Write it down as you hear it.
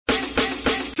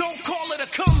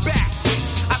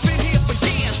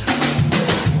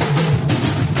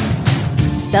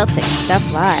Celtics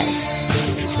Stuff Live.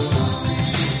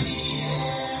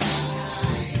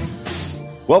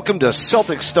 Welcome to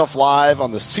Celtics Stuff Live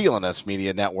on the CLNS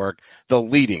Media Network, the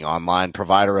leading online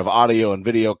provider of audio and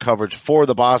video coverage for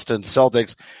the Boston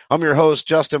Celtics. I'm your host,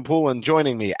 Justin Poulin.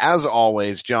 Joining me, as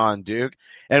always, John Duke.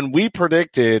 And we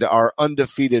predicted our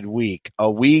undefeated week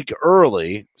a week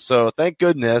early. So thank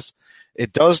goodness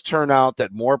it does turn out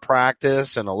that more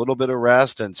practice and a little bit of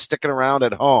rest and sticking around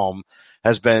at home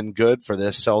has been good for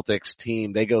this Celtics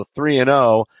team. They go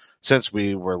 3-0 since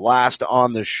we were last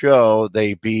on the show.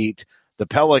 They beat the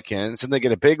Pelicans, and they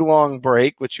get a big long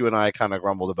break, which you and I kind of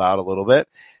grumbled about a little bit.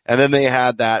 And then they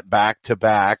had that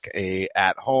back-to-back,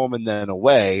 at home and then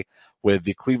away with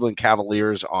the Cleveland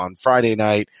Cavaliers on Friday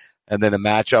night, and then a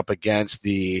matchup against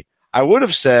the, I would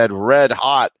have said,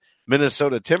 red-hot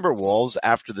Minnesota Timberwolves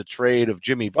after the trade of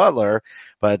Jimmy Butler,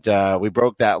 but we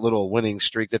broke that little winning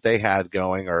streak that they had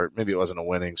going, or maybe it wasn't a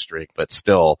winning streak, but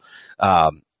still,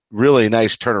 really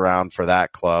nice turnaround for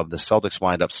that club. The Celtics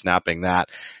wind up snapping that.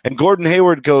 And Gordon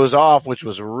Hayward goes off, which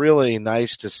was really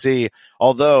nice to see.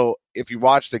 Although, if you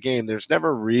watch the game, there's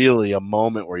never really a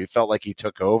moment where you felt like he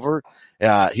took over.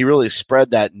 He really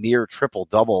spread that near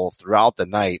triple-double throughout the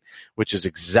night, which is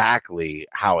exactly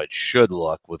how it should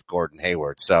look with Gordon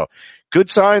Hayward. So, good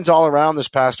signs all around this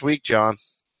past week, John.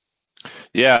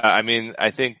 Yeah, I mean,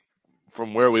 I think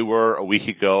from where we were a week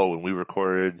ago when we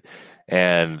recorded,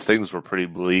 and things were pretty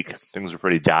bleak. Things were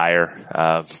pretty dire.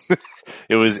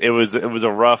 It was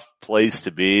a rough place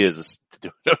to be to do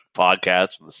a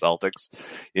podcast for the Celtics.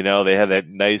 You know, they had that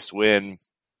nice win,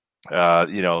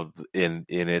 in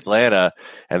Atlanta,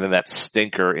 and then that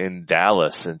stinker in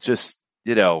Dallas, and just,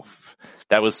 they'd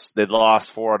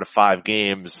lost 4 out of 5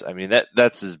 games. I mean,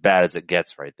 that's as bad as it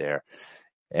gets right there.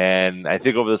 And I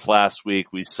think over this last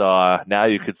week we saw, now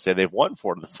you could say they've won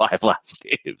 4 of the 5 last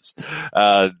games.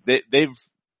 I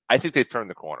think they've turned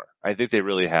the corner. I think they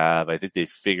really have. I think they've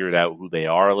figured out who they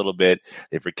are a little bit.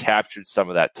 They've recaptured some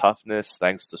of that toughness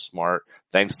thanks to Smart,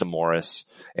 thanks to Morris,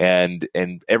 and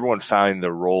everyone found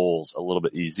their roles a little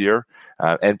bit easier.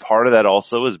 And part of that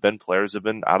also has been players have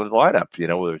been out of the lineup,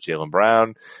 whether it's Jaylen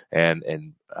Brown and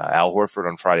Al Horford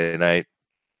on Friday night.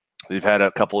 They've had a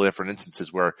couple of different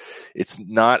instances where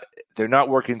they're not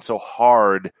working so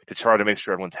hard to try to make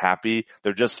sure everyone's happy.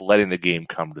 They're just letting the game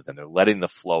come to them. They're letting the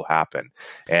flow happen.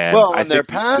 And they're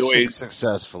passing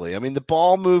successfully. I mean, the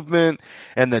ball movement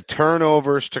and the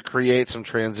turnovers to create some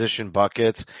transition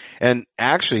buckets, and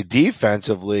actually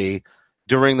defensively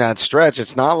during that stretch,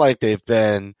 it's not like they've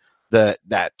been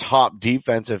that top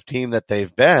defensive team that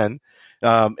they've been.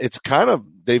 It's kind of,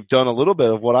 they've done a little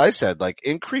bit of what I said, like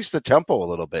increase the tempo a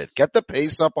little bit, get the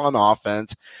pace up on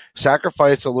offense,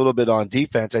 sacrifice a little bit on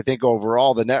defense. I think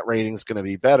overall the net rating is going to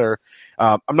be better.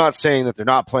 I'm not saying that they're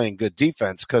not playing good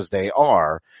defense, because they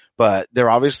are, but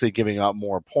they're obviously giving up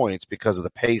more points because of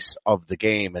the pace of the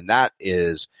game. And that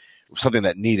is something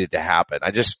that needed to happen.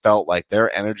 I just felt like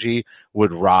their energy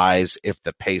would rise if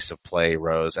the pace of play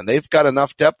rose, and they've got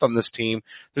enough depth on this team.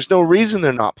 There's no reason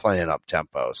they're not playing up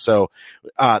tempo. So,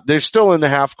 they're still in the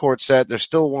half court set. They're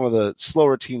still one of the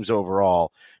slower teams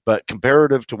overall, but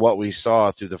comparative to what we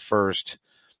saw through the first,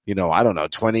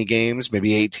 20 games,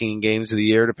 maybe 18 games of the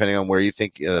year, depending on where you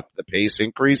think the pace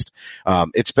increased.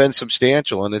 It's been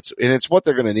substantial, and it's what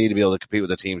they're going to need to be able to compete with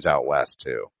the teams out west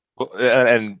too.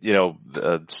 And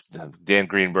Dan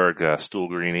Greenberg, Stool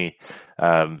Greeny,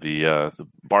 the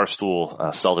Barstool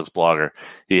Celtics blogger,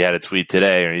 he had a tweet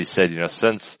today, and he said,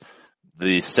 since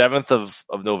the 7th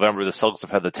of November, the Celtics have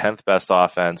had the 10th best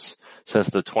offense. Since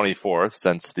the 24th,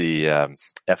 since the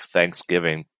F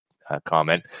Thanksgiving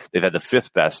comment, they've had the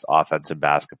 5th best offense in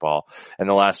basketball, and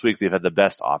the last week they've had the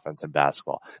best offense in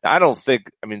basketball. Now,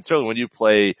 certainly when you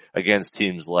play against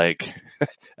teams like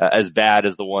as bad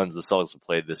as the ones the Celtics have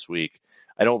played this week,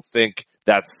 I don't think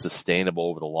that's sustainable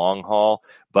over the long haul,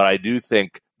 but I do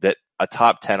think that a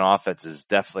top 10 offense is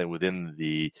definitely within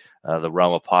the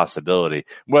realm of possibility.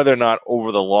 Whether or not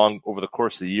over the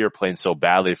course of the year playing so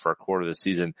badly for a quarter of the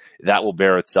season, that will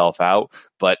bear itself out,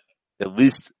 but at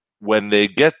least when they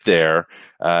get there,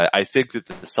 I think that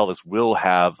the Celtics will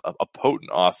have a potent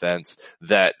offense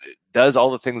that does all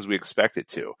the things we expect it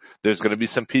to. There's going to be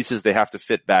some pieces they have to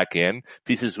fit back in,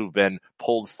 pieces who've been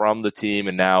pulled from the team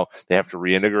and now they have to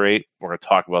reintegrate. We're going to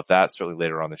talk about that certainly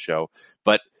later on the show.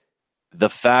 But the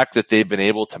fact that they've been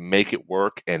able to make it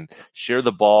work and share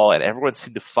the ball, and everyone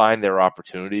seemed to find their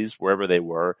opportunities wherever they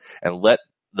were and let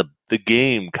the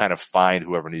game kind of find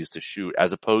whoever needs to shoot,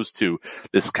 as opposed to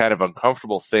this kind of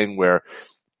uncomfortable thing where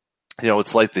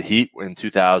it's like the Heat in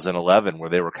 2011 where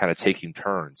they were kind of taking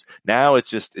turns. Now it's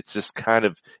just kind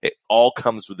of, it all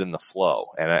comes within the flow.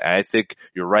 And I think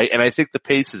you're right. And I think the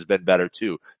pace has been better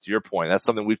too, to your point. That's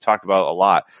something we've talked about a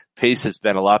lot. Pace has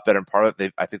been a lot better. And part of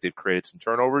it, I think they've created some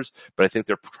turnovers, but I think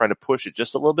they're trying to push it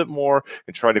just a little bit more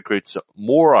and trying to create some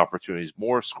more opportunities,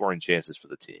 more scoring chances for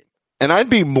the team. And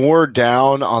I'd be more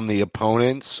down on the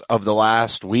opponents of the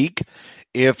last week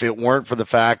if it weren't for the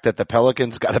fact that the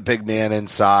Pelicans got a big man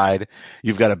inside.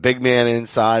 You've got a big man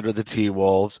inside with the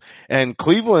T-Wolves. And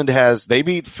Cleveland they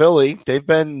beat Philly. They've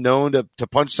been known to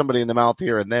punch somebody in the mouth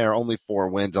here and there. Only 4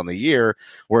 wins on the year.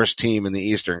 Worst team in the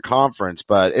Eastern Conference.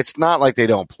 But it's not like they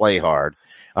don't play hard.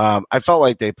 I felt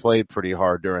like they played pretty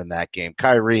hard during that game.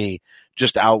 Kyrie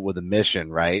just out with a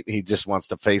mission, right? He just wants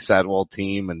to face that whole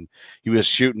team, and he was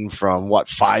shooting from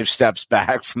 5 steps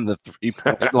back from the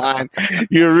 3-point line.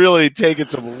 You're really taking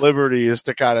some liberties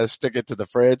to kind of stick it to the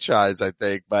franchise, I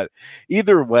think. But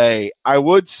either way, I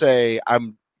would say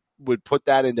would put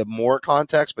that into more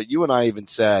context, but you and I even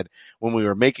said when we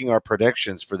were making our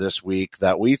predictions for this week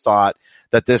that we thought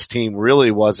that this team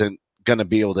really wasn't going to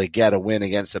be able to get a win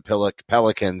against the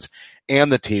Pelicans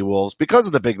and the T-Wolves because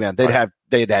of the big man.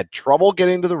 They'd had trouble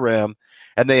getting to the rim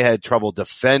and they had trouble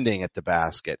defending at the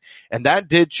basket. And that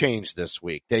did change this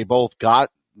week. They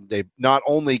not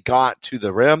only got to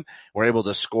the rim, were able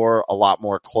to score a lot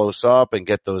more close up and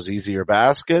get those easier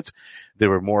baskets. They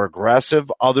were more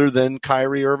aggressive other than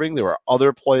Kyrie Irving. There were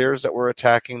other players that were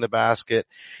attacking the basket.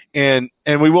 And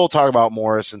we will talk about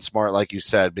Morris and Smart, like you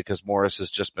said, because Morris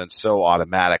has just been so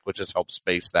automatic, which has helped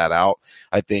space that out,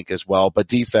 I think, as well. But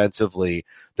defensively,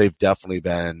 they've definitely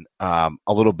been a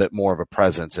little bit more of a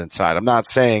presence inside. I'm not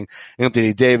saying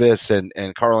Anthony Davis and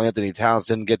Karl Anthony Towns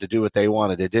didn't get to do what they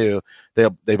wanted to do.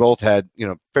 They both had,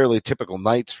 fairly typical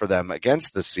nights for them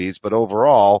against the Seas, but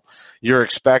overall, you're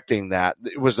expecting that.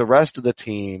 It was the rest of the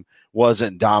team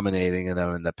wasn't dominating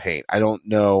them in the paint. I don't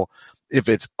know if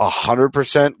it's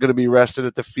 100% going to be rested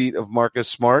at the feet of Marcus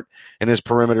Smart and his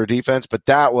perimeter defense, but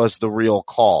that was the real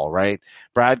call, right?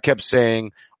 Brad kept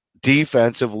saying,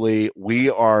 defensively, we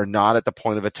are not at the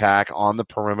point of attack on the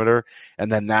perimeter,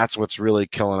 and then that's what's really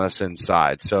killing us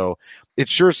inside. So it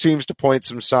sure seems to point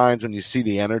some signs when you see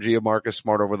the energy of Marcus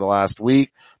Smart over the last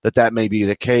week that may be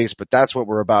the case, but that's what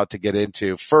we're about to get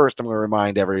into. First, I'm going to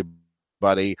remind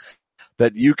everybody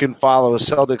that you can follow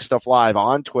Celtics Stuff Live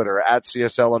on Twitter at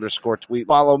CSL_tweet.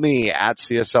 Follow me at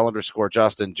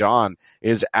CSL_Justin. John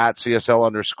is at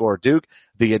CSL_Duke.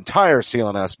 The entire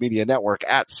CLNS Media Network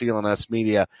at CLNS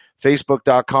Media.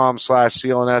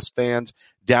 Facebook.com/CLNS fans.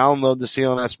 Download the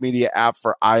CLNS Media app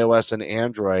for iOS and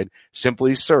Android.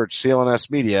 Simply search CLNS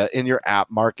Media in your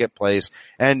app marketplace,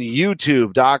 and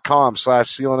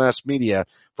YouTube.com/CLNS Media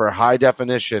for high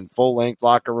definition, full length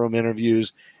locker room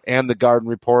interviews and the Garden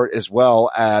Report, as well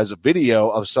as video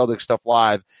of Celtics Stuff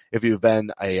Live. If you've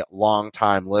been a long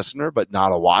time listener, but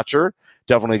not a watcher,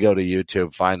 definitely go to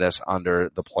YouTube. Find us under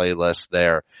the playlist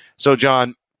there. So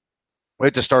John, we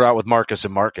have to start out with Marcus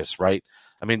and Marcus, right?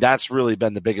 I mean, that's really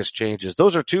been the biggest changes.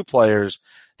 Those are 2 players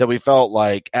that we felt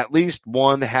like at least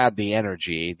one had the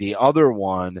energy. The other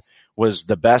one was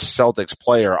the best Celtics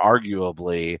player,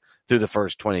 arguably, through the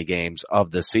first 20 games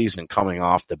of the season coming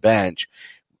off the bench.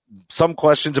 Some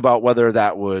questions about whether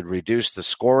that would reduce the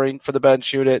scoring for the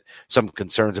bench unit. Some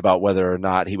concerns about whether or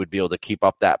not he would be able to keep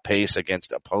up that pace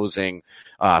against opposing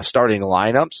starting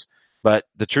lineups. But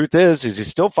the truth is he's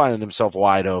still finding himself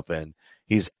wide open.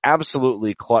 He's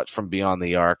absolutely clutch from beyond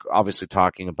the arc, obviously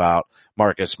talking about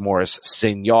Marcus Morris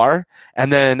Sr.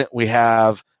 And then we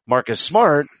have Marcus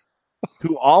Smart,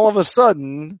 who all of a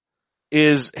sudden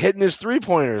is hitting his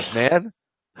 3-pointers, man.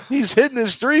 He's hitting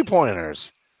his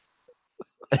 3-pointers.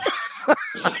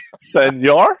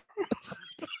 Senor?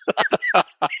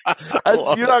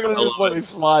 You're not going to just let me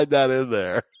slide that in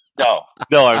there. No,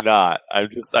 I'm not. I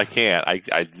can't.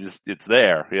 I just, it's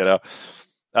there,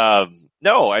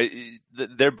 No,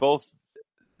 they're both,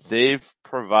 they've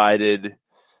both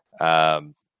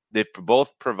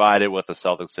provided what the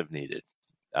Celtics have needed.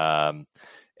 And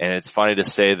it's funny to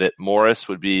say that Morris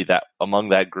would be that among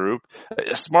that group.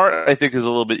 Smart, I think, is a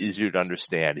little bit easier to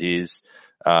understand. He's,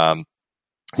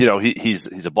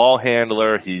 he's a ball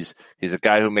handler. He's a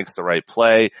guy who makes the right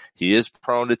play. He is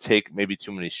prone to take maybe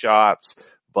too many shots,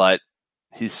 but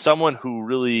he's someone who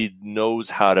really knows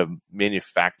how to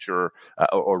manufacture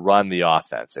or run the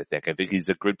offense. I think he's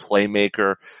a good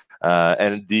playmaker,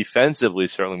 and defensively,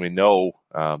 certainly we know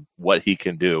what he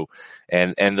can do,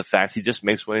 and the fact he just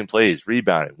makes winning plays,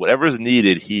 rebounding, whatever is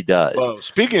needed, he does. Well,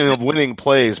 speaking of winning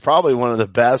plays, probably one of the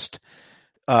best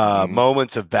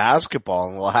moments of basketball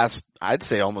in the last, I'd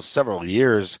say almost several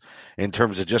years in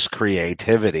terms of just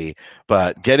creativity,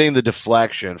 but getting the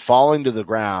deflection, falling to the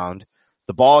ground,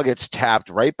 the ball gets tapped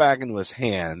right back into his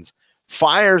hands,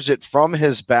 fires it from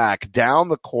his back down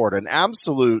the court, an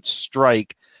absolute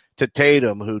strike to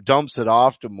Tatum, who dumps it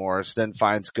off to Morris, then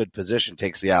finds good position,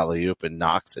 takes the alley-oop and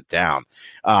knocks it down.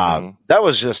 That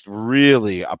was just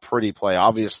really a pretty play.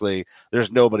 Obviously,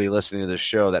 there's nobody listening to this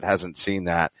show that hasn't seen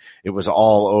that. It was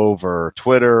all over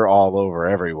Twitter, all over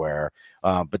everywhere.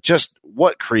 But just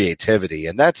what creativity.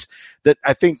 And that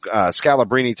I think,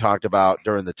 Scalabrini talked about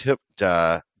during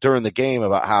the game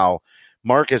about how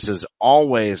Marcus is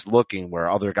always looking where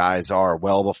other guys are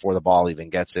well before the ball even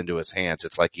gets into his hands.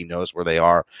 It's like he knows where they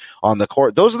are on the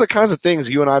court. Those are the kinds of things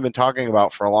you and I have been talking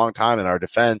about for a long time in our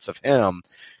defense of him,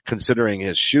 considering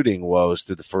his shooting woes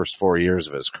through the first 4 years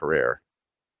of his career.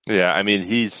 Yeah, I mean,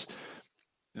 he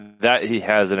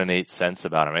has an innate sense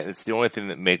about him. It's the only thing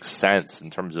that makes sense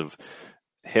in terms of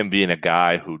him being a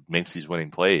guy who makes these winning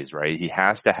plays, right? He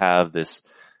has to have this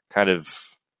kind of,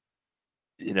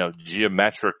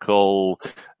 geometrical,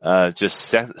 just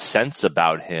sense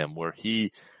about him where he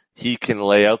can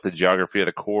lay out the geography of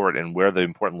the court and where the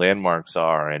important landmarks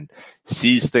are and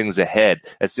sees things ahead.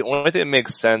 That's the only thing that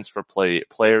makes sense for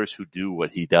players who do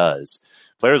what he does.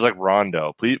 Players like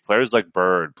Rondo, players like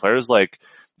Bird, players like,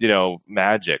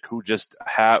 Magic, who just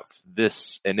have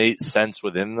this innate sense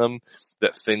within them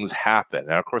that things happen.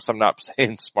 And of course, I'm not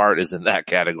saying Smart is in that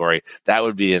category. That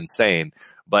would be insane.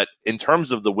 But in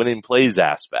terms of the winning plays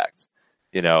aspect,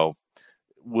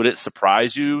 would it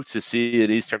surprise you to see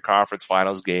an Eastern Conference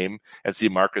Finals game and see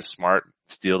Marcus Smart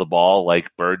steal the ball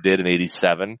like Bird did in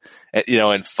 '87,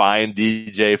 and find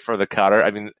DJ for the cutter?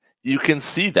 I mean, you can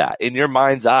see that in your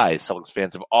mind's eye. Celtics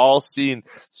fans have all seen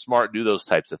Smart do those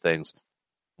types of things.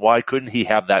 Why couldn't he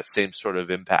have that same sort of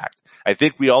impact? I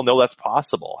think we all know that's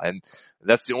possible, and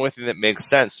that's the only thing that makes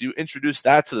sense. You introduce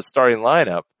that to the starting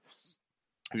lineup.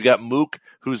 You got Mook,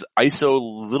 who's ISO a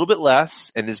little bit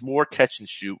less and is more catch and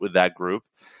shoot with that group,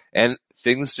 and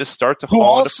things just start to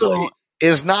fall into place. Also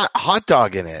is not hot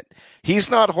dogging it. He's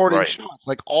not hoarding shots.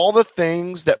 Like all the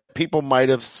things that people might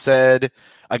have said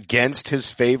against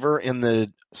his favor in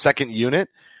the second unit,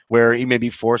 where he maybe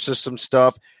forces some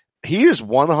stuff, he is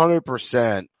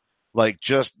 100% like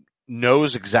just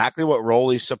knows exactly what role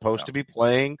he's supposed to be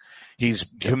playing. He's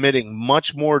committing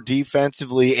much more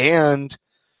defensively and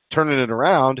turning it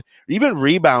around, even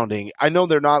rebounding. I know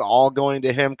they're not all going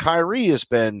to him. Kyrie has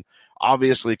been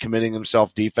obviously committing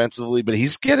himself defensively, but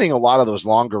he's getting a lot of those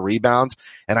longer rebounds.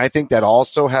 And I think that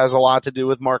also has a lot to do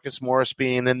with Marcus Morris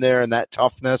being in there and that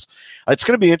toughness. It's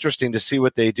going to be interesting to see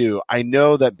what they do. I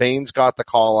know that Baines got the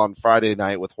call on Friday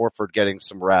night with Horford getting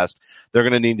some rest. They're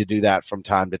going to need to do that from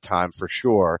time to time for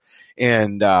sure.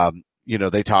 And,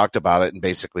 they talked about it and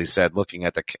basically said, looking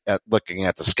at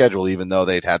the schedule, even though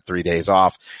they'd had 3 days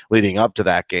off leading up to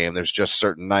that game, there's just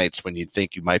certain nights when you'd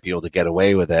think you might be able to get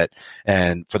away with it.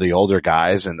 And for the older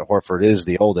guys, and Horford is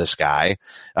the oldest guy,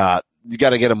 you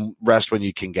got to get them rest when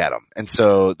you can get them. And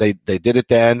so they did it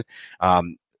then.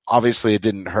 Obviously it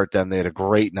didn't hurt them. They had a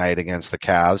great night against the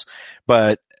Cavs,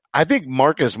 but I think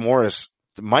Marcus Morris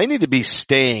might need to be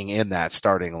staying in that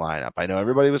starting lineup. I know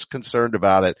everybody was concerned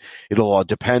about it. It'll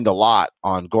depend a lot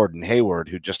on Gordon Hayward,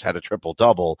 who just had a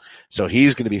triple-double, so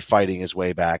he's going to be fighting his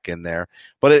way back in there.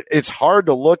 But it's hard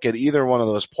to look at either one of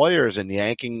those players and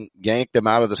yank them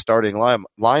out of the starting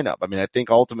lineup. I mean, I think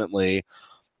ultimately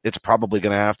it's probably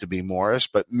going to have to be Morris,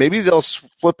 but maybe they'll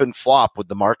flip and flop with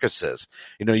the Marcuses.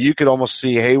 You could almost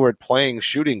see Hayward playing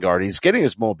shooting guard. He's getting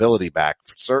his mobility back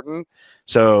for certain.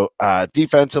 So,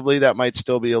 defensively, that might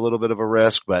still be a little bit of a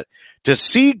risk, but to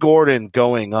see Gordon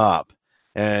going up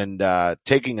and,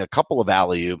 taking a couple of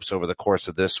alley-oops over the course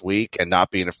of this week and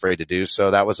not being afraid to do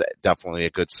so, that was definitely a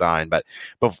good sign. But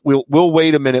we'll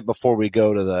wait a minute before we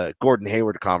go to the Gordon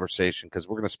Hayward conversation, because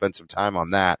we're going to spend some time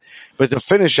on that. But to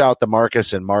finish out the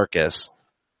Marcus and Marcus,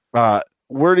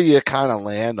 where do you kind of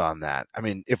land on that? I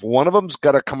mean, if one of them's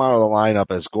got to come out of the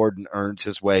lineup as Gordon earns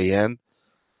his way in,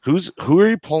 who are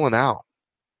you pulling out?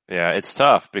 Yeah, it's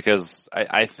tough because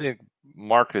I think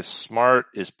Marcus Smart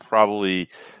is probably,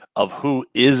 of who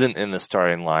isn't in the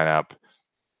starting lineup,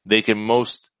 they can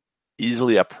most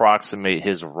easily approximate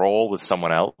his role with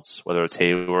someone else, whether it's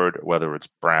Hayward, whether it's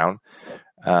Brown.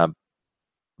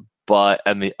 But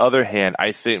on the other hand,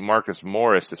 I think Marcus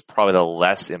Morris is probably the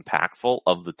less impactful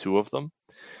of the two of them.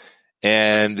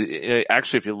 And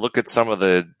actually, if you look at some of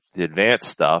the advanced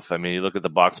stuff, I mean, you look at the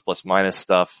box plus minus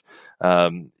stuff,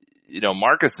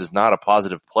 Marcus is not a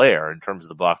positive player in terms of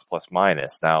the box plus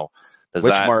minus. Now, Does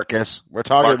Which that Marcus? We're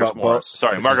talking Marcus about Morris? both.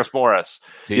 Sorry, Okay. Marcus Morris.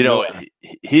 Senor.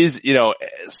 He's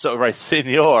so right,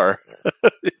 Senor.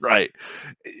 Right.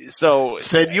 So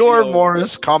Senor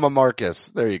Morris, comma Marcus.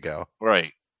 There you go.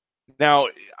 right. Now,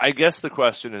 I guess the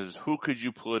question is, who could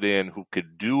you put in who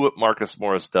could do what Marcus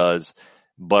Morris does,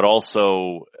 but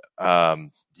also,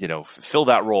 fill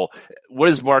that role? What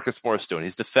is Marcus Morris doing?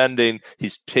 He's defending.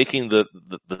 He's taking the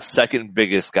second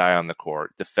biggest guy on the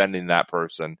court, defending that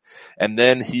person, and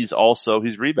then he's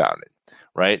rebounding,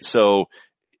 right? So,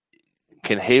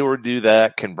 can Hayward do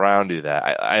that? Can Brown do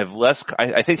that?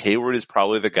 I think Hayward is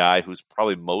probably the guy who's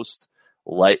probably most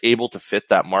able to fit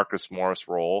that Marcus Morris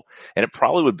role, and it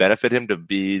probably would benefit him to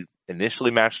be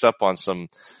initially matched up on some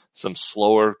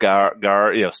slower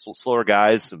slower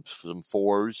guys, some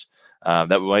fours,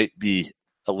 that might be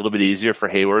a little bit easier for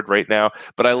Hayward right now.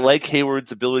 But I like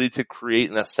Hayward's ability to create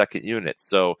in that second unit.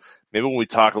 So maybe when we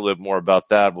talk a little bit more about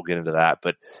that, we'll get into that.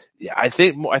 But yeah, I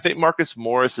think Marcus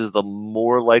Morris is the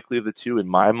more likely of the two in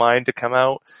my mind to come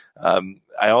out. I'm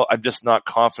just not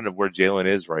confident of where Jalen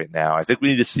is right now. I think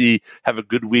we need to have a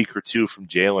good week or two from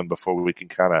Jalen before we can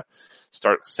kind of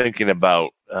start thinking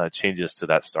about changes to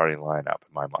that starting lineup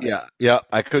in my mind. Yeah,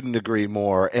 I couldn't agree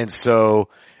more. And so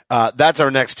that's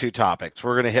our next two topics.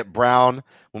 We're going to hit Brown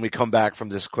when we come back from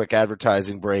this quick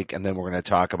advertising break, and then we're going to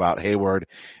talk about Hayward.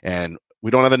 And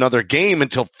we don't have another game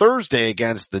until Thursday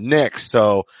against the Knicks,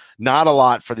 so not a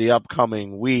lot for the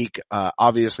upcoming week.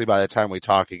 Obviously, by the time we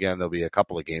talk again, there'll be a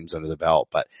couple of games under the belt,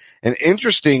 but an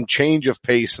interesting change of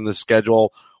pace in the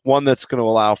schedule, one that's going to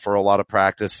allow for a lot of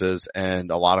practices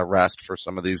and a lot of rest for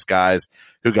some of these guys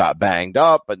who got banged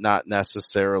up, but not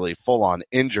necessarily full on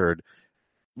injured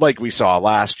like we saw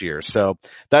last year. So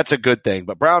that's a good thing.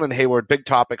 But Brown and Hayward, big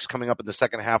topics coming up in the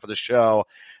second half of the show.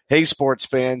 Hey, sports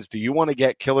fans, do you want to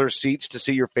get killer seats to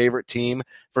see your favorite team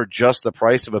for just the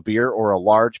price of a beer or a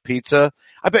large pizza?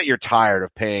 I bet you're tired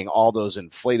of paying all those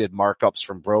inflated markups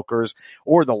from brokers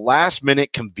or the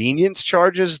last-minute convenience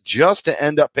charges just to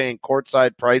end up paying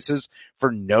courtside prices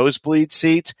for nosebleed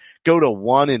seats. Go to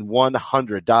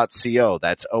onein100.co.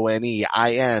 That's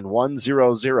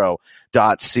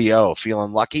ONEIN100.co.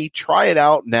 Feeling lucky? Try it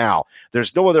out now.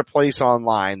 There's no other place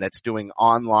online that's doing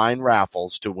online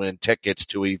raffles to win tickets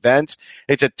to events.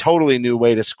 It's a totally new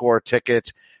way to score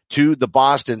tickets to the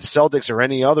Boston Celtics or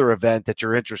any other event that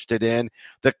you're interested in.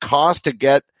 The cost to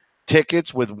get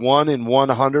tickets with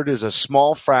 1-in-100 is a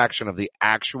small fraction of the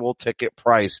actual ticket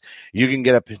price. You can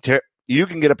get a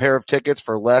pair of tickets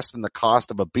for less than the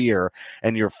cost of a beer,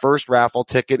 and your first raffle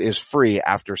ticket is free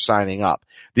after signing up.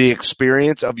 The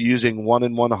experience of using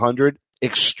 1-in-100,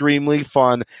 extremely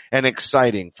fun and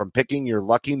exciting, from picking your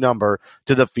lucky number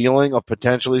to the feeling of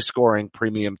potentially scoring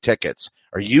premium tickets.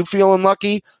 Are you feeling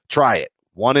lucky? Try it.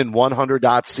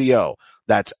 onein100.co.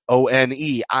 That's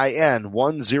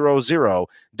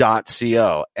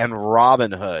ONEIN100.co. And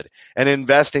Robinhood, an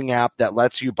investing app that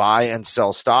lets you buy and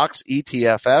sell stocks,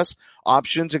 ETFs,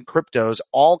 options, and cryptos,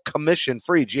 all commission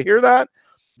free. Did you hear that?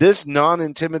 This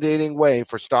non-intimidating way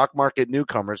for stock market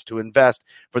newcomers to invest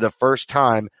for the first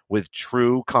time with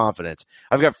true confidence.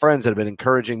 I've got friends that have been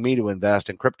encouraging me to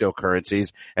invest in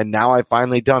cryptocurrencies, and now I've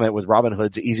finally done it with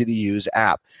Robinhood's easy-to-use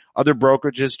app. Other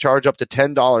brokerages charge up to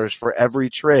 $10 for every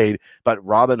trade, but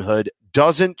Robinhood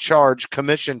doesn't charge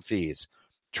commission fees.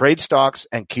 Trade stocks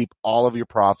and keep all of your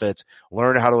profits.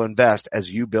 Learn how to invest as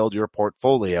you build your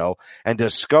portfolio, and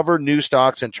discover new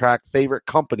stocks and track favorite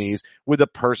companies with a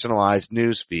personalized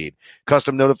news feed.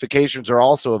 Custom notifications are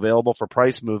also available for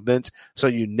price movements, so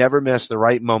you never miss the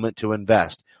right moment to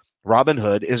invest.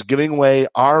 Robinhood is giving away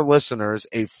our listeners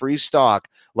a free stock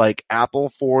like Apple,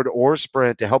 Ford, or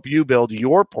Sprint to help you build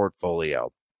your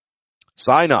portfolio.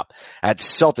 Sign up at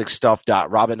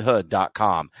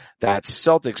celticstuff.robinhood.com. That's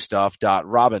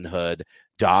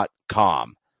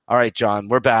celticstuff.robinhood.com. All right, John,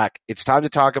 we're back. It's time to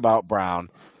talk about Brown.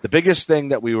 The biggest thing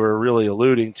that we were really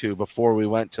alluding to before we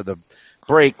went to the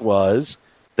break was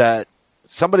that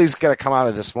somebody's going to come out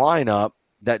of this lineup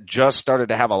that just started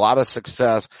to have a lot of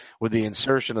success with the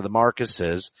insertion of the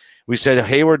Marcuses. We said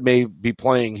Hayward may be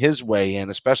playing his way in,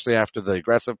 especially after the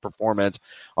aggressive performance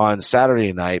on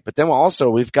Saturday night. But then also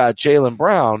we've got Jaylen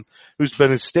Brown, who's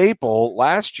been a staple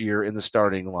last year in the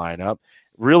starting lineup,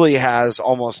 really has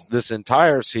almost this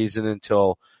entire season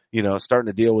until, starting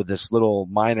to deal with this little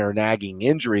minor nagging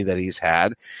injury that he's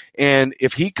had. And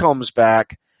if he comes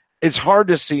back, it's hard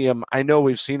to see him. I know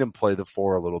we've seen him play the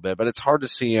 4 a little bit, but it's hard to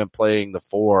see him playing the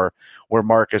 4 where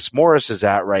Marcus Morris is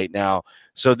at right now.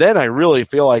 So then I really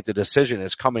feel like the decision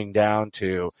is coming down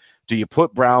to, do you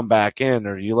put Brown back in,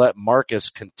 or do you let Marcus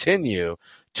continue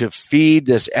to feed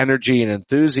this energy and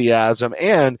enthusiasm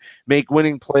and make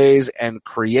winning plays and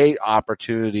create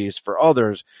opportunities for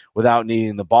others without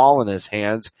needing the ball in his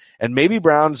hands. And maybe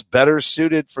Brown's better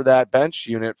suited for that bench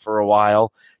unit for a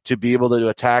while to be able to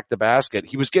attack the basket.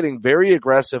 He was getting very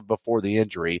aggressive before the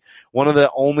injury. One of the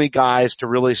only guys to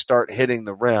really start hitting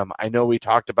the rim. I know we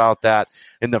talked about that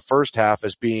in the first half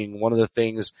as being one of the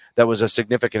things that was a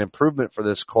significant improvement for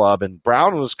this club. And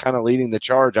Brown was kind of leading the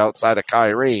charge outside of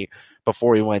Kyrie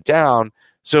before he went down.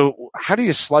 So how do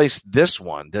you slice this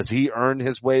one? Does he earn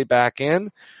his way back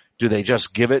in? Do they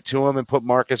just give it to him and put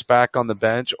Marcus back on the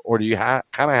bench? Or do you kind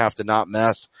of have to not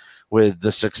mess with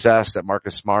the success that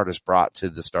Marcus Smart has brought to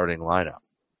the starting lineup?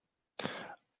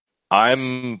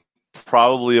 I'm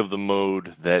probably of the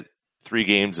mode that 3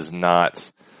 games is not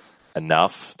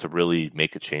enough to really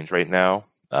make a change right now.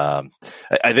 I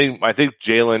think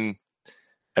Jalen,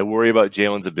 I worry about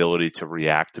Jalen's ability to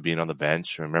react to being on the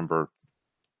bench. Remember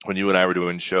when you and I were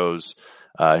doing shows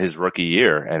his rookie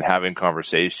year and having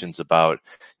conversations about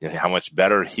how much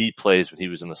better he plays when he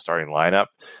was in the starting lineup.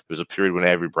 There was a period when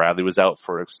Avery Bradley was out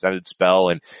for an extended spell,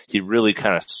 and he really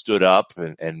kind of stood up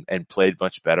and played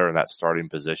much better in that starting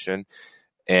position.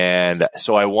 And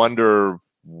so I wonder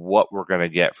what we're going to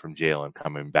get from Jalen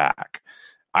coming back.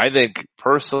 I think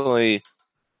personally,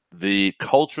 the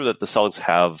culture that the Celtics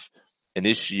have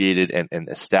initiated and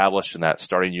established in that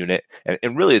starting unit,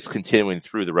 and really it's continuing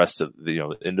through the rest of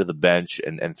the, into the bench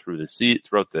and through the seat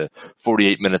throughout the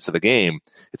 48 minutes of the game.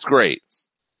 It's great.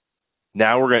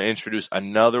 Now we're going to introduce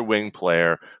another wing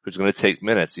player who's going to take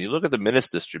minutes. And you look at the minutes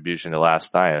distribution the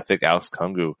last night. I think Alex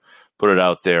Kungu put it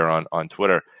out there on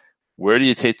Twitter. Where do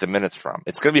you take the minutes from?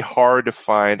 It's going to be hard to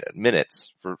find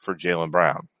minutes for Jaylen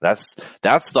Brown. That's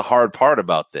the hard part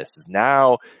about this is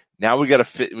now we got to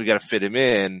fit him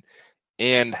in.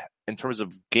 And in terms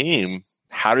of game,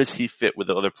 how does he fit with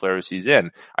the other players he's in?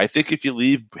 I think if you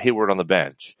leave Hayward on the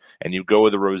bench and you go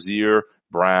with a Rozier,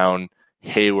 Brown,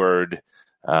 Hayward,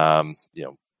 either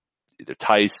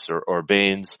Tice or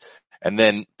Baines, and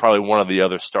then probably one of the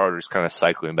other starters kind of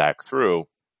cycling back through,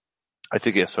 I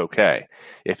think it's okay.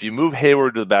 If you move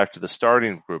Hayward back to the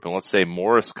starting group, and let's say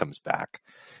Morris comes back,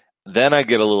 then I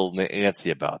get a little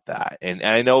antsy about that. And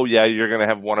I know, you're going to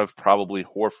have one of probably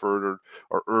Horford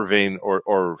or Irving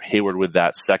or Hayward with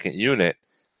that second unit.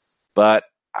 But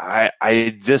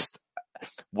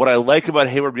what I like about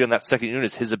Hayward being on that second unit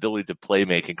is his ability to play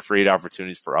make and create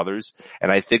opportunities for others.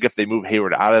 And I think if they move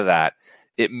Hayward out of that,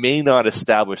 it may not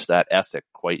establish that ethic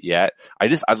quite yet.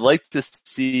 I'd like to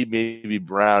see maybe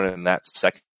Brown in that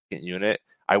second unit.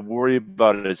 I worry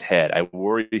about his head. I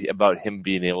worry about him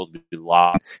being able to be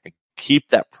locked and keep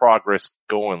that progress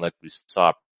going like we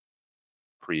saw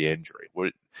pre-injury.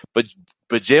 But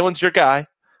Jalen's your guy.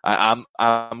 I'm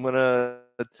gonna.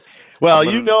 Well,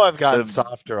 I've gotten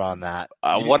softer on that.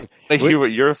 I want to hear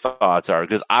what your thoughts are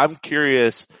because I'm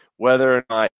curious whether or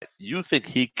not you think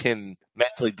he can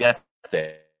mentally get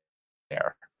there.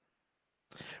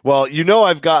 Well,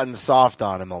 I've gotten soft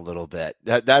on him a little bit.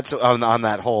 That's on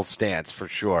that whole stance for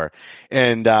sure.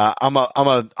 And,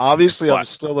 obviously I'm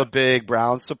still a big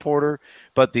Brown supporter,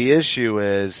 but the issue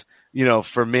is,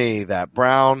 for me that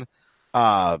Brown,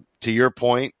 to your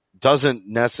point, doesn't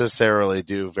necessarily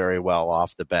do very well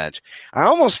off the bench. I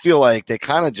almost feel like they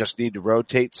kind of just need to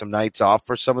rotate some nights off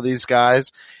for some of these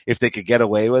guys if they could get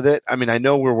away with it. I mean, I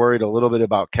know we're worried a little bit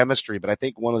about chemistry, but I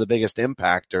think one of the biggest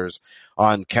impactors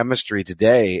on chemistry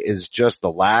today is just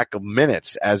the lack of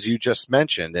minutes, as you just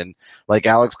mentioned. And like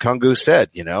Alex Kungu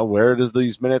said, where does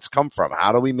these minutes come from?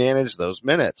 How do we manage those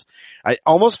minutes? I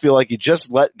almost feel like you just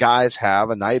let guys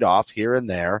have a night off here and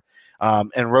there.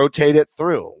 And rotate it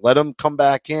through. Let him come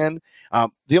back in.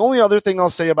 The only other thing I'll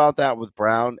say about that with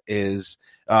Brown is,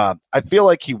 I feel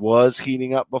like he was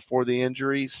heating up before the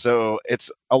injury, so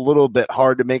it's a little bit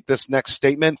hard to make this next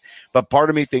statement, but part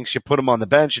of me thinks you put him on the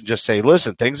bench and just say,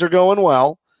 listen, things are going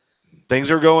well. Things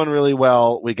are going really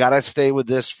well. We got to stay with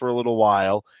this for a little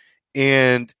while.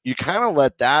 And you kind of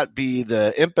let that be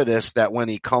the impetus that when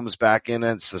he comes back in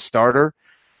as the starter,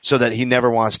 so that he never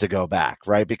wants to go back,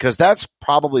 right? Because that's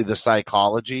probably the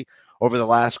psychology over the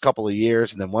last couple of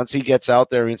years. And then once he gets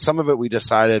out there, I mean, some of it we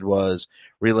decided was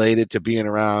related to being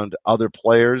around other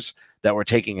players that were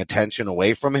taking attention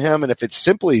away from him. And if it's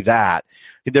simply that,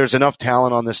 there's enough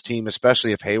talent on this team,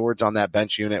 especially if Hayward's on that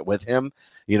bench unit with him,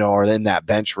 or in that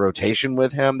bench rotation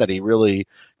with him, that he really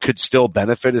could still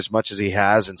benefit as much as he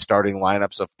has in starting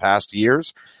lineups of past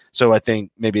years. So I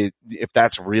think maybe if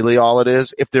that's really all it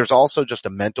is, if there's also just a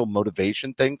mental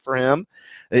motivation thing for him,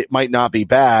 it might not be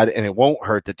bad and it won't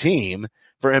hurt the team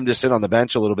for him to sit on the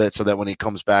bench a little bit so that when he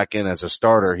comes back in as a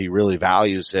starter, he really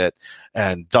values it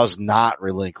and does not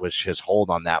relinquish his hold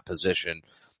on that position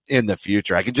in the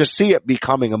future. I can just see it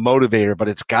becoming a motivator, but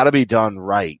it's got to be done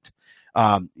right.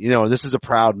 This is a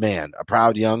proud man, a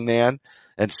proud young man.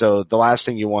 And so the last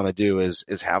thing you want to do is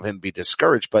have him be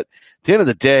discouraged. But at the end of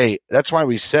the day, that's why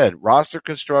we said roster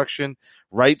construction,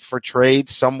 right for trade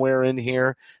somewhere in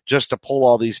here, just to pull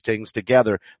all these things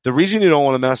together. The reason you don't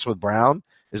want to mess with Brown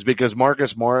is because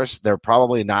Marcus Morris, they're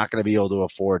probably not going to be able to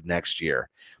afford next year.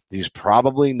 He's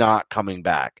probably not coming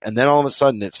back. And then all of a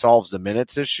sudden it solves the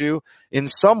minutes issue in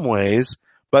some ways,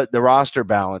 but the roster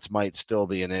balance might still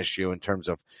be an issue in terms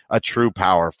of a true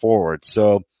power forward.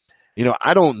 So,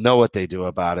 I don't know what they do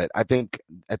about it. I think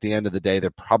at the end of the day, they're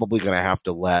probably going to have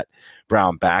to let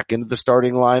Brown back into the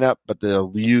starting lineup, but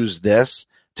they'll use this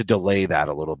to delay that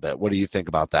a little bit. What do you think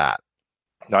about that?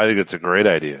 No, I think it's a great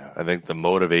idea. I think the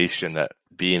motivation that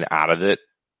being out of it,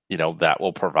 that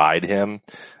will provide him,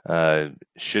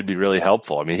 should be really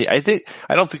helpful. I mean, I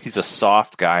don't think he's a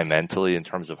soft guy mentally in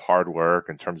terms of hard work,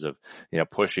 in terms of,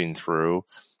 pushing through.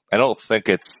 I don't think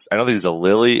he's a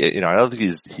lily. I don't think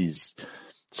he's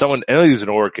someone, I don't think he's an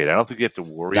orchid. I don't think you have to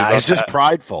worry about that. He's just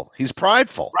prideful. He's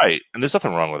prideful. Right. And there's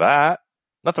nothing wrong with that.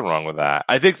 Nothing wrong with that.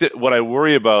 I think that what I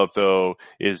worry about though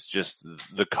is just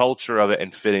the culture of it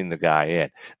and fitting the guy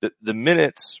in. The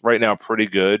minutes right now are pretty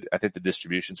good. I think the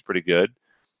distribution's pretty good.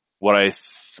 What I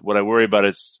worry about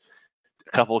is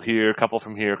a couple here, a couple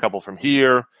from here, a couple from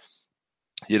here.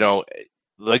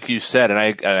 Like you said, and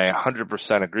I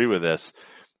 100% agree with this.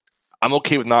 I'm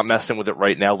okay with not messing with it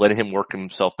right now, letting him work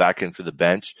himself back in for the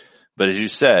bench. But as you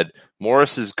said,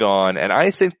 Morris is gone, and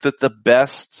I think that the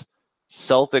best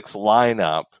Celtics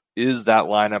lineup is that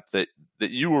lineup that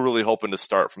you were really hoping to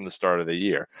start from the start of the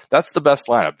year. That's the best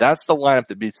lineup. That's the lineup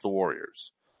that beats the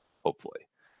Warriors, hopefully.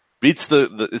 It's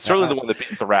certainly the one that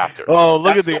beats the Raptors. Oh,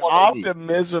 look at the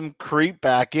optimism creep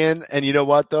back in. And you know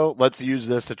what, though? Let's use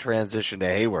this to transition to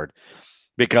Hayward.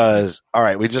 Because, all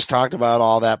right, we just talked about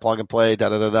all that plug and play,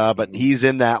 but he's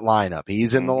in that lineup.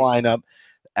 He's in the lineup,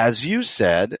 as you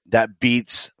said, that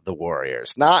beats the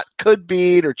Warriors. Not could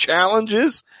beat or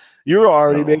challenges. You're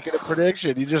already making a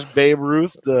prediction. You just Babe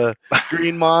Ruth, the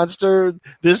Green Monster.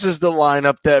 This is the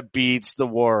lineup that beats the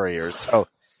Warriors. So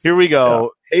here we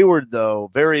go. Yeah. Hayward, though,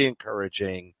 very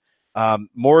encouraging.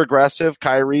 More aggressive.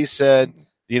 Kyrie said,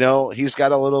 he's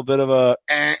got a little bit of a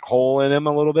hole in him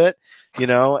a little bit,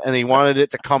 and he wanted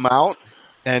it to come out.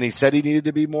 And he said he needed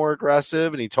to be more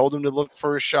aggressive, and he told him to look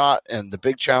for a shot. And the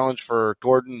big challenge for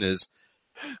Gordon is,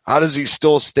 how does he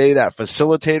still stay that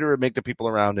facilitator and make the people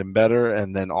around him better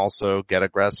and then also get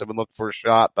aggressive and look for a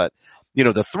shot? But,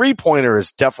 the three-pointer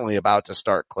is definitely about to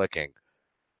start clicking.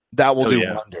 That will do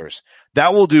wonders.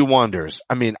 That will do wonders.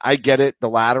 I mean, I get it. The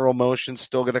lateral motion's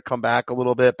still going to come back a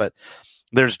little bit, but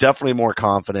there's definitely more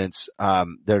confidence.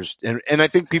 And I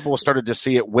think people started to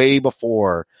see it way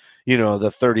before, the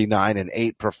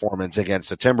 39-8 performance against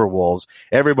the Timberwolves.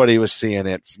 Everybody was seeing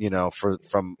it,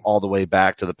 from all the way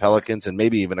back to the Pelicans and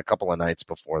maybe even a couple of nights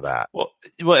before that. Well,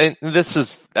 and this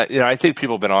is, I think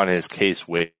people have been on his case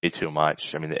way too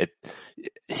much. I mean,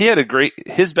 he had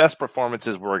his best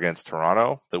performances were against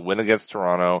Toronto, the win against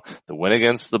Toronto, the win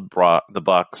against the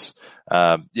Bucks.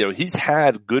 He's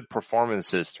had good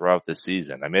performances throughout the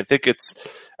season. I mean,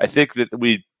 I think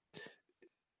that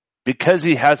because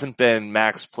he hasn't been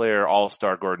max player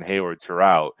all-star Gordon Hayward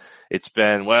throughout, it's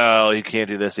been, he can't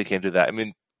do this, he can't do that. I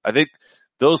mean, I think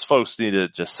those folks need to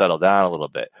just settle down a little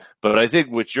bit. But I think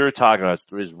what you're talking about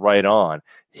is right on.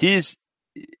 He's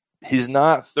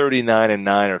not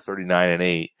 39-9 or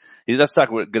 39-8. That's not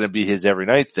going to be his every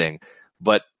night thing,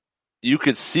 but you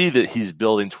could see that he's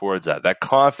building towards that. That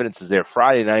confidence is there.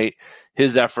 Friday night,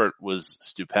 his effort was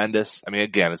stupendous. I mean,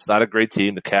 again, it's not a great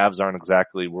team. The Cavs aren't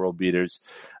exactly world beaters.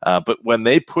 But when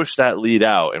they pushed that lead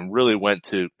out and really went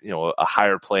to, a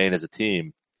higher plane as a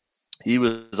team, he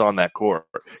was on that court.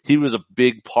 He was a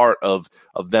big part of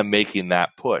them making that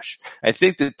push. I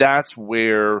think that's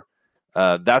where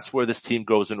this team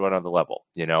goes into another level.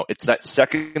 It's that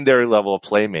secondary level of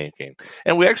playmaking.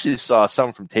 And we actually saw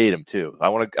some from Tatum too. I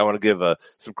want to give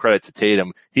some credit to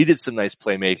Tatum. He did some nice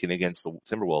playmaking against the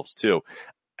Timberwolves too.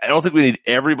 I don't think we need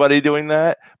everybody doing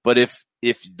that, but if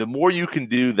the more you can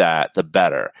do that, the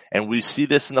better. And we see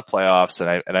this in the playoffs,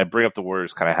 and I bring up the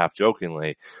Warriors kind of half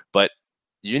jokingly, but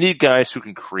you need guys who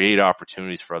can create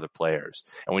opportunities for other players.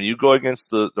 And when you go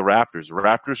against the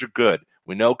Raptors are good.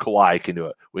 We know Kawhi can do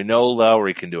it. We know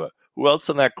Lowry can do it. Who else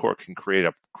on that court can create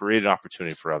an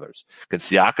opportunity for others? Can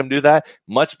Siakam do that?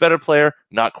 Much better player,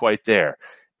 not quite there.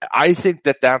 I think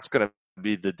that's going to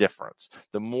be the difference.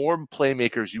 The more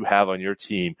playmakers you have on your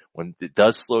team, when it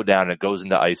does slow down and it goes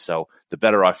into ISO, the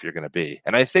better off you're going to be.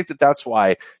 And I think that that's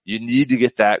why you need to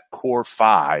get that core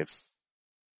five,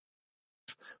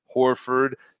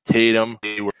 Horford, Tatum,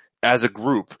 Hayward, as a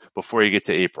group before you get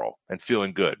to April and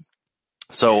feeling good.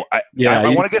 So I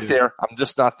want to get there. I'm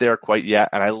just not there quite yet.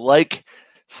 And I like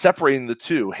separating the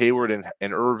two, Hayward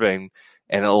and Irving,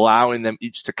 and allowing them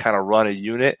each to kind of run a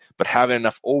unit, but having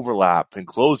enough overlap in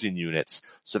closing units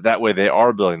so that way they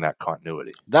are building that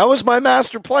continuity. That was my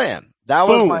master plan. That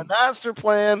was my master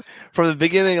plan from the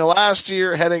beginning of last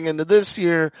year heading into this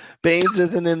year. Baines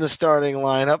isn't in the starting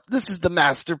lineup. This is the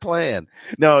master plan.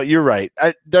 No, you're right.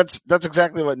 That's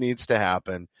exactly what needs to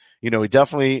happen. We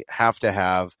definitely have to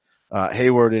have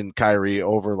Hayward and Kyrie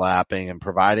overlapping and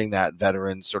providing that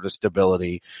veteran sort of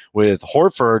stability, with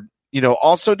Horford,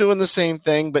 also doing the same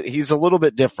thing, but he's a little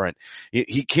bit different.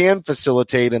 He can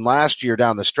facilitate, and last year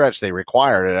down the stretch, they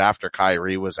required it after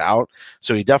Kyrie was out.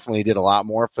 So he definitely did a lot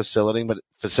more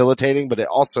facilitating, but it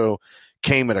also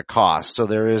came at a cost. So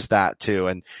there is that too.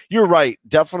 And you're right.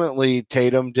 Definitely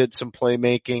Tatum did some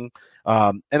playmaking.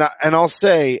 And I'll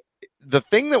say the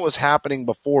thing that was happening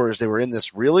before is they were in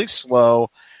this really slow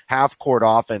half-court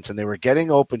offense, and they were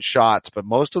getting open shots, but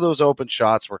most of those open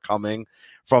shots were coming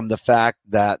from the fact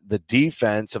that the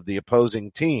defense of the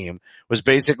opposing team was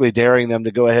basically daring them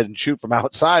to go ahead and shoot from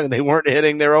outside, and they weren't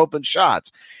hitting their open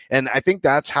shots. And I think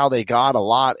that's how they got a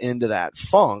lot into that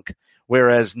funk.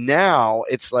 Whereas now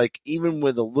it's like, even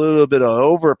with a little bit of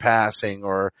overpassing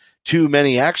or too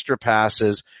many extra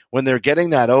passes, when they're getting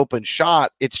that open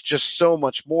shot, it's just so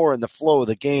much more in the flow of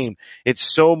the game.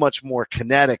 It's so much more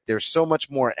kinetic. There's so much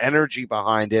more energy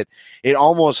behind it. It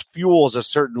almost fuels a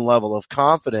certain level of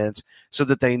confidence so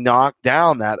that they knock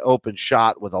down that open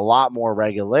shot with a lot more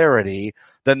regularity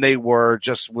than they were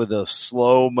just with a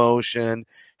slow motion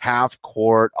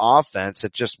half-court offense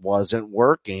that just wasn't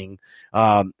working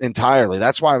entirely.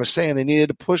 That's why I was saying they needed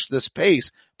to push this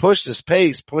pace. So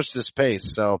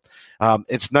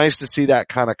it's nice to see that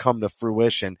kind of come to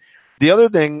fruition. The other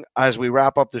thing, as we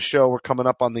wrap up the show, we're coming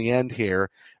up on the end here.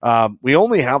 We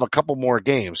only have a couple more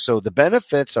games. So the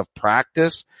benefits of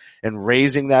practice and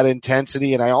raising that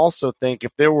intensity, and I also think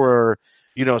if there were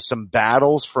some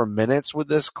battles for minutes with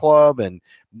this club, and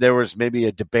there was maybe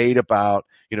a debate about,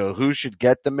 who should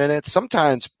get the minutes.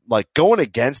 Sometimes like going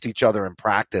against each other in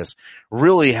practice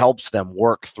really helps them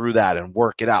work through that and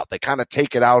work it out. They kind of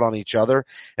take it out on each other.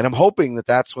 And I'm hoping that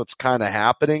that's what's kind of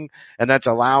happening. And that's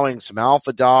allowing some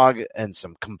alpha dog and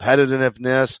some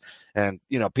competitiveness and,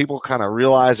 people kind of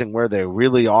realizing where they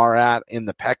really are at in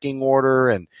the pecking order.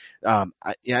 And,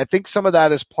 I think some of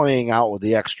that is playing out with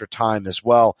the extra time as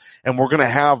well. And we're going to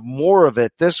have more of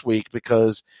it this week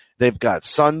because they've got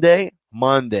Sunday,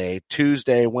 Monday,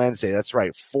 Tuesday, Wednesday. That's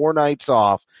right. 4 nights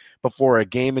off before a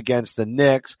game against the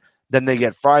Knicks. Then they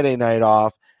get Friday night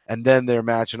off, and then they're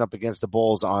matching up against the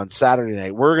Bulls on Saturday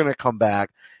night. We're going to come back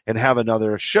and have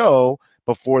another show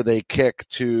before they kick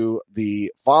to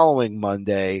the following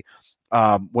Monday,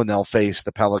 when they'll face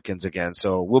the Pelicans again.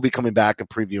 So we'll be coming back and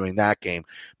previewing that game.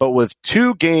 But with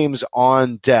 2 games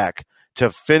on deck to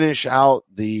finish out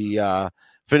the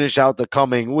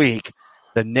coming week,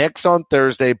 the Knicks on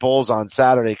Thursday, Bulls on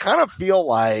Saturday, kind of feel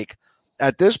like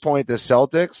at this point the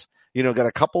Celtics, got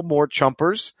a couple more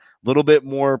chumpers, a little bit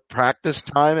more practice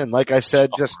time, and like I said,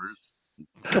 just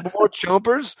a couple more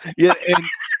chumpers. Yeah,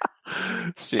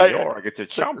 and Senor, get the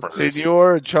chumpers.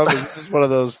 Senor and chumpers.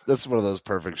 This is one of those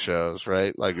perfect shows,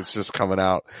 right? Like it's just coming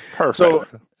out perfect.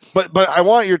 So, but I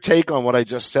want your take on what I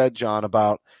just said, John,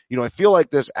 about I feel like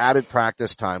this added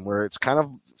practice time where it's kind of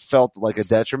felt like a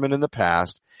detriment in the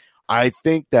past. I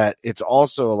think that it's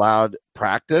also allowed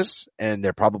practice, and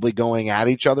they're probably going at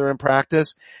each other in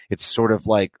practice. It's sort of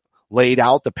like laid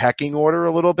out the pecking order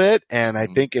a little bit, and I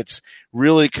think it's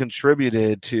really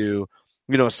contributed to,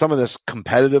 some of this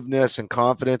competitiveness and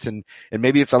confidence, and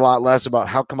maybe it's a lot less about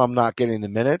how come I'm not getting the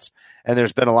minutes, and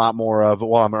there's been a lot more of,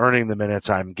 well, I'm earning the minutes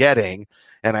I'm getting,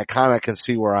 and I kind of can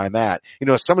see where I'm at.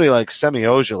 Somebody like Semi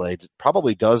Ojeleye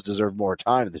probably does deserve more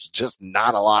time. There's just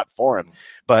not a lot for him,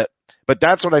 but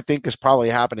that's what I think is probably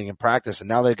happening in practice. And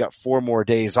now they've got 4 more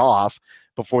days off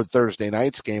before Thursday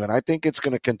night's game. And I think it's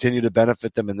going to continue to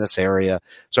benefit them in this area.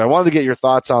 So I wanted to get your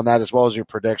thoughts on that as well as your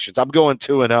predictions. I'm going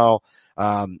 2-0.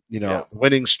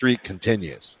 Winning streak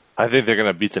continues. I think they're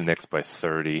going to beat the Knicks by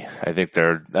 30. I think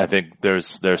there's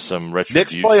some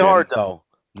retribution. Knicks play hard though.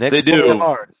 They do.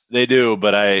 Hard. They do,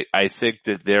 but I think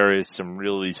that there is some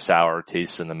really sour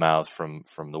taste in the mouth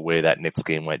from the way that Knicks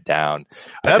game went down.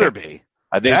 Better be.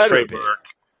 I think Trey Burke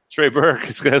Trey Burke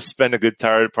is going to spend a good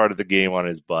part of the game on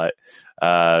his butt.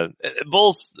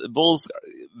 Bulls,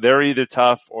 they're either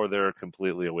tough or they're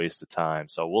completely a waste of time.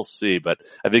 So we'll see. But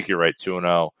I think you're right,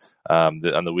 2-0 on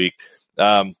the week.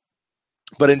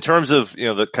 But in terms of,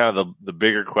 the kind of the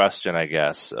bigger question, I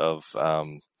guess, of,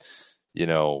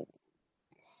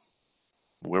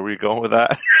 where were you going with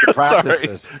that? The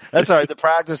practices. That's all right. The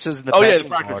practices and the the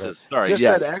practices. Sorry. Just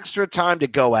yes. that extra time to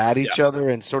go at each other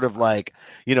and sort of like,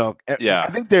 Yeah.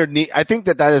 I think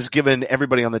that has given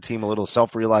everybody on the team a little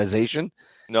self-realization.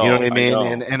 No, you know what I mean?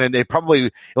 know. And they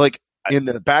probably in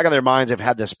the back of their minds have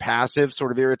had this passive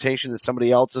sort of irritation that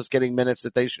somebody else is getting minutes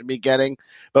that they should be getting,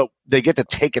 but they get to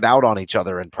take it out on each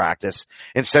other in practice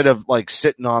instead of like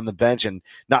sitting on the bench and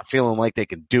not feeling like they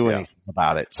can do anything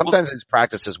about it. Sometimes these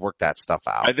practices work that stuff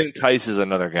out. I think Tice is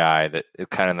another guy that is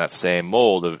kind of in that same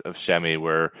mold of Shemi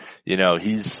where,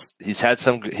 he's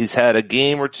had a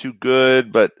game or two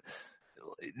good, but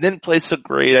didn't play so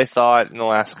great, I thought, in the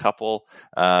last couple.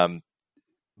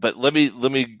 But let me,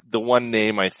 the one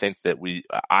name I think that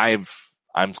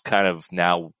I'm kind of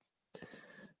now,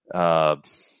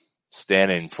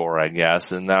 standing for, I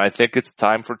guess. And I think it's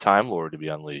time for Time Lord to be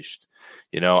unleashed.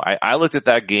 I looked at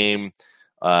that game,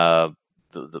 the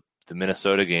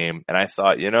Minnesota game, and I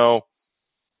thought,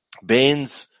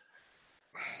 Baines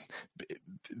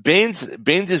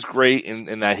is great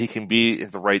in that he can be in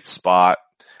the right spot.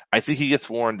 I think he gets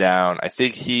worn down. I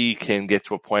think he can get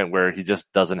to a point where he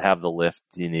just doesn't have the lift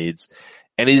he needs.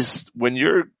 And when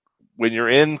you're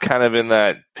in kind of in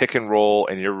that pick and roll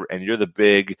and you're the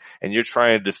big and you're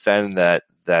trying to defend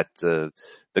the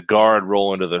guard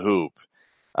roll into the hoop,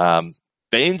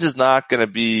 Baines is not going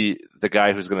to be the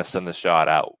guy who's going to send the shot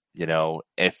out.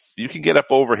 If you can get up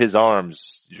over his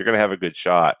arms, you're going to have a good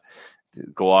shot.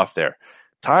 Go off there.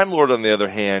 Time Lord, on the other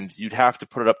hand, you'd have to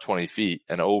put it up 20 feet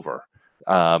and over.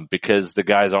 Because the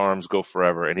guy's arms go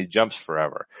forever and he jumps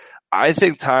forever. I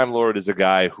think Time Lord is a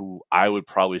guy who I would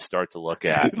probably start to look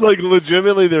at. Like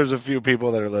legitimately, there's a few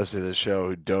people that are listening to the show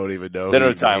who don't even know. They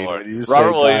know Time Lord.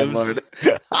 Robert Williams,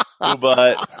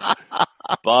 but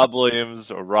Bob Williams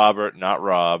or Robert, not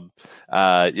Rob.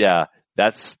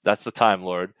 That's the Time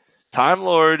Lord. Time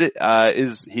Lord,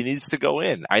 he needs to go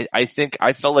in. I think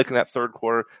I felt like in that third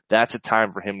quarter, that's a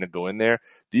time for him to go in there.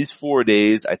 These 4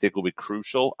 days, I think will be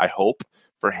crucial. I hope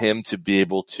for him to be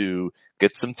able to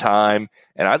get some time.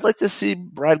 And I'd like to see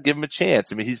Brad give him a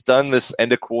chance. I mean, he's done this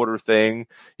end of quarter thing,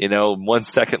 1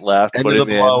 second left. End of the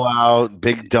blowout,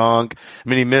 big dunk. I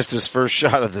mean, he missed his first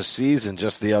shot of the season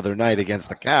just the other night against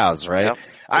the Cavs, right? Yep.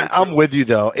 I'm with you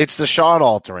though. It's the shot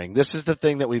altering. This is the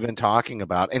thing that we've been talking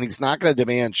about, and he's not going to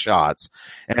demand shots,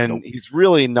 and he's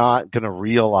really not going to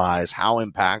realize how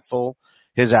impactful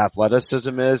his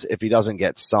athleticism is if he doesn't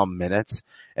get some minutes.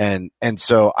 And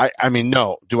so I mean,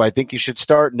 no, do I think he should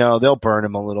start? No, they'll burn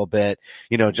him a little bit,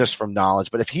 just from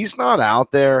knowledge. But if he's not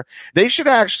out there, they should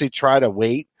actually try to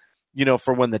wait,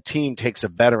 for when the team takes a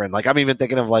veteran. Like I'm even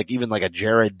thinking of even a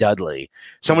Jared Dudley,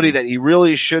 somebody that he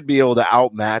really should be able to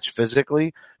outmatch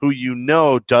physically, who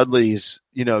Dudley's,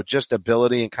 just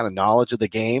ability and kind of knowledge of the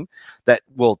game that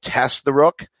will test the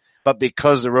rook. But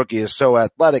because the rookie is so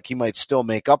athletic, he might still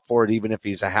make up for it even if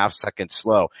he's a half second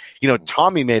slow.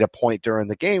 Tommy made a point during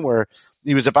the game where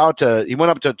he went up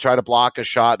to try to block a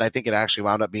shot, and I think it actually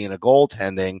wound up being a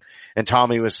goaltending. And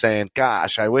Tommy was saying,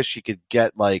 gosh, I wish he could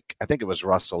get I think it was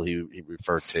Russell he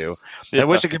referred to. Yeah, I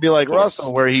wish it could be like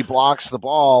Russell where he blocks the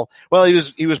ball. Well,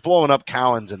 he was blowing up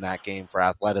Cowens in that game for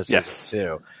athleticism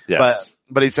too. Yes.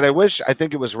 But he said, I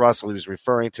think it was Russell he was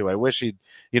referring to. I wish he'd,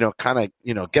 kind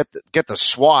of, get the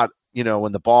swat,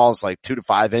 when the ball's 2 to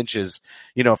 5 inches,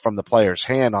 from the player's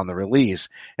hand on the release.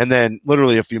 And then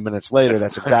literally a few minutes later,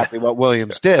 that's exactly what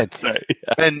Williams did. That's right,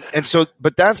 yeah. And so,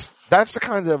 but that's the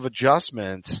kind of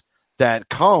adjustments that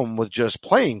come with just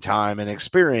playing time and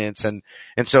experience. And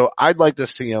so I'd like to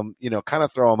see him, kind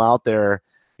of throw him out there,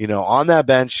 on that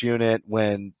bench unit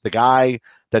when the guy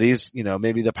that he's,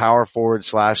 maybe the power forward /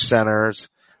 centers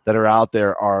that are out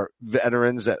there are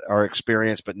veterans that are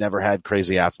experienced but never had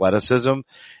crazy athleticism,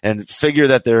 and figure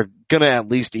that they're going to at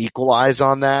least equalize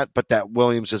on that, but that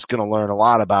Williams is going to learn a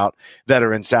lot about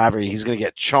veteran savvy. He's going to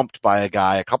get chumped by a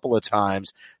guy a couple of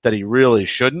times that he really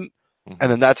shouldn't.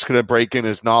 And then that's going to break in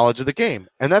his knowledge of the game.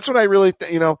 And that's what I really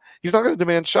he's not going to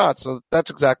demand shots. So that's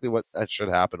exactly what should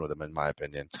happen with him, in my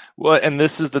opinion. Well, and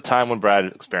this is the time when Brad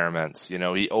experiments.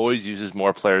 He always uses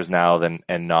more players now than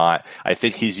not. I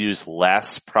think he's used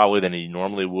less probably than he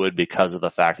normally would because of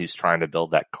the fact he's trying to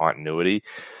build that continuity.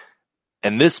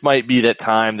 And this might be that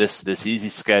time, this easy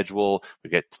schedule.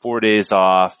 We get 4 days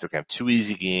off. They're going to have 2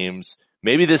 easy games.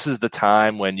 maybe this is the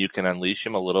time when you can unleash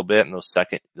him a little bit in those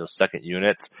second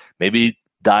units. Maybe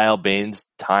dial Bane's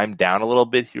time down a little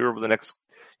bit here over the next,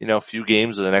 few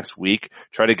games or the next week.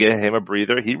 Try to get him a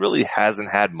breather. He really hasn't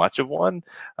had much of one.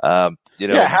 Have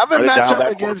him match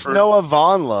up against Noah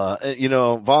Vonleh,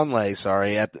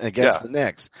 against the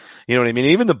Knicks. You know what I mean?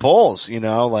 Even the Bulls,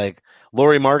 like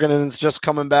Lauri Markkanen's just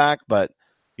coming back, but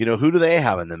who do they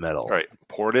have in the middle? Right.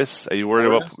 Portis. Are you worried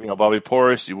about, Bobby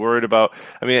Portis? You worried about,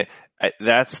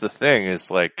 that's the thing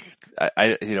is like,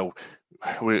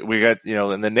 we got,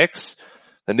 and the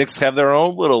Knicks have their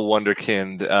own little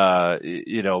wonderkind,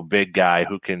 big guy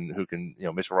who can,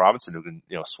 Mitchell Robinson who can,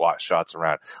 swat shots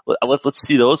around. Let's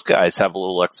see those guys have a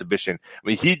little exhibition. I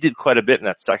mean, he did quite a bit in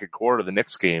that second quarter of the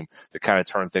Knicks game to kind of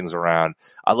turn things around.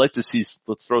 I'd like to see,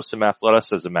 let's throw some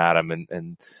athleticism at him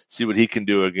and see what he can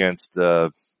do against,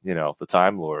 the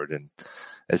Time Lord. And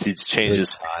as he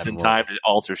changes in time to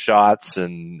alter shots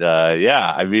and,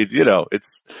 I think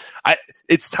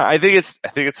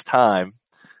it's time.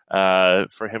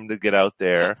 For him to get out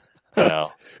there,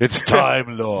 It's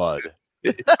Time Lord.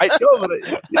 I know, but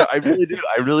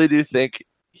I really do think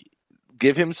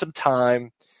give him some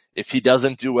time. If he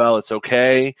doesn't do well, it's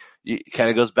okay. He kind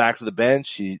of goes back to the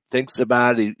bench. He thinks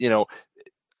about it.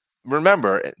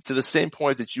 Remember to the same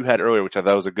point that you had earlier, which I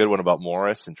thought was a good one about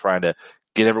Morris and trying to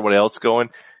get everybody else going.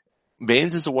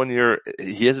 Baines is a 1 year.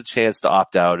 He has a chance to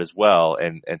opt out as well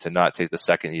and to not take the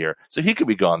second year. So he could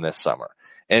be gone this summer.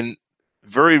 And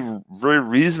very, very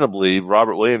reasonably,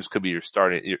 Robert Williams could be your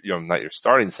starting, not your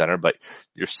starting center, but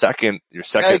your second. He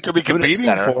could be competing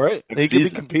for it. He could be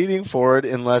competing for it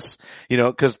unless,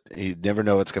 cause you never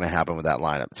know what's going to happen with that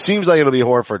lineup. Seems like it'll be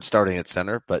Horford starting at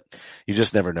center, but you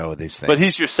just never know with these things. But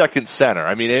he's your second center.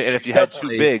 I mean, and if you had two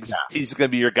bigs, he's going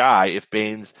to be your guy if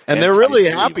Baines. And they're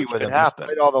really happy with him.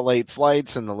 Despite all the late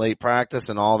flights and the late practice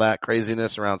and all that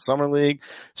craziness around Summer League,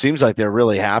 seems like they're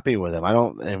really happy with him.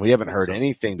 And we haven't heard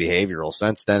anything behavioral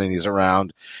since then, and he's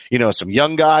around, some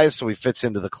young guys, so he fits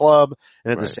into the club.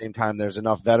 And at the same time, there's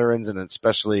enough veterans, and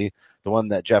especially the one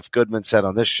that Jeff Goodman said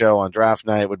on this show on draft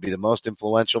night would be the most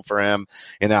influential for him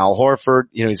in Al Horford.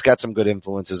 He's got some good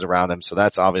influences around him, so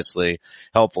that's obviously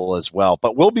helpful as well.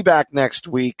 But we'll be back next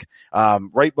week,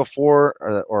 right before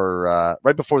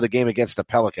the game against the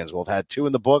Pelicans. We'll have had 2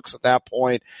 in the books at that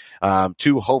point,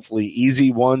 2 hopefully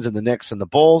easy ones in the Knicks and the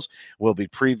Bulls. We'll be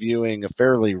previewing a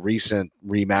fairly recent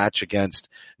rematch against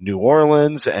New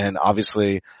Orleans, and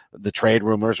obviously the trade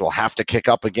rumors will have to kick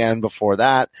up again before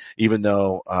that, even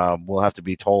though we'll have to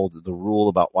be told the rule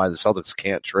about why the Celtics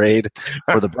can't trade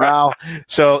for the brow.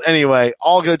 So anyway,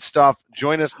 all good stuff.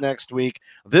 Join us next week.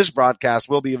 This broadcast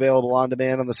will be available on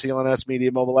demand on the CLNS Media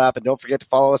mobile app. And don't forget to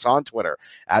follow us on Twitter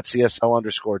at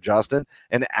CSL_Justin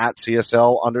and at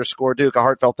CSL_Duke. A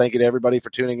heartfelt thank you to everybody for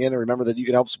tuning in. And remember that you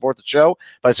can help support the show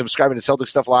by subscribing to Celtic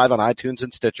Stuff Live on iTunes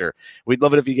and Stitcher. We'd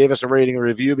love it if you gave us a rating and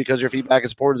review because your feedback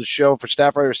is supported the show. For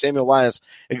staff writer Samuel Elias,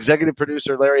 executive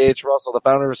producer Larry H. Russell, the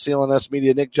founder of CLNS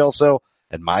Media Nick Gelso,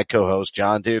 and my co-host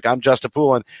John Duke. I'm Justin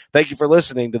Poulin. Thank you for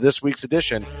listening to this week's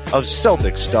edition of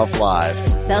Celtic Stuff Live.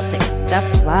 Celtic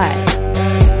Stuff Live.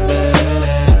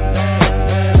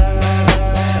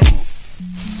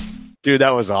 Dude,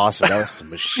 that was awesome. That was a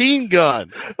machine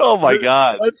gun. Oh my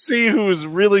God. Let's see who's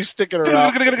really sticking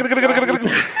around. Do you remember the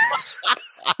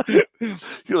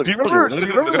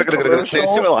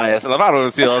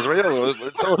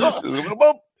commercial?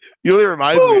 You know what it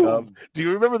reminds me of? Do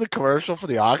you remember the commercial for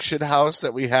the auction house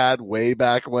that we had way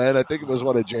back when? I think it was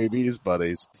one of JB's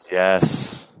buddies.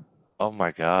 Yes. Oh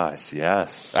my gosh,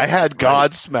 yes. I had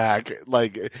Godsmack,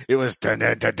 like, it was dun,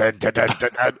 dun, dun, dun, dun, dun, dun, dun.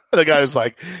 And the guy was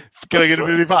like, can I get a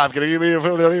 55? Can I give me a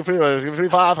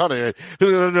 500?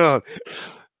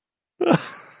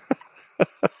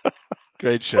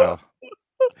 Great show.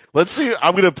 Let's see.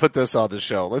 I'm going to put this on the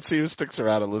show. Let's see who sticks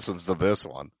around and listens to this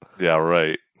one. Yeah,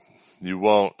 right. You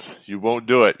won't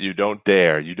do it. You don't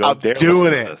dare. You don't dare doing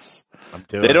listen it. to this. I'm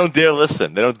doing They don't dare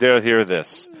listen. They don't dare hear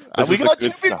this. We got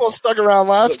 2 people stuck around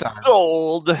last time.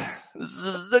 Gold. This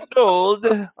is the gold.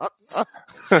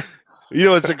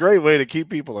 It's a great way to keep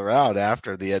people around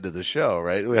after the end of the show,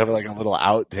 right? We have like a little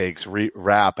outtakes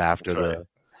wrap after the.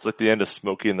 It's like the end of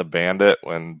Smokey and the Bandit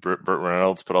when Burt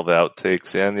Reynolds put all the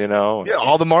outtakes in, Yeah,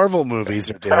 all the Marvel movies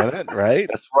are doing it, right?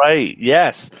 That's right.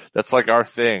 Yes. That's like our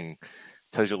thing.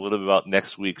 Tells you a little bit about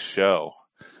next week's show.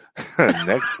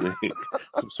 Next week.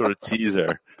 Some sort of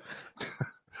teaser.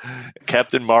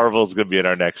 Captain Marvel is going to be in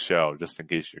our next show, just in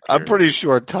case you're curious. I'm pretty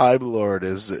sure Time Lord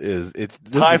is Time.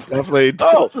 definitely.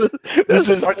 Oh, this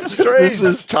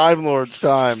is Time Lord's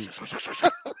time.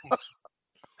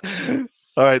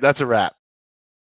 All right, that's a wrap.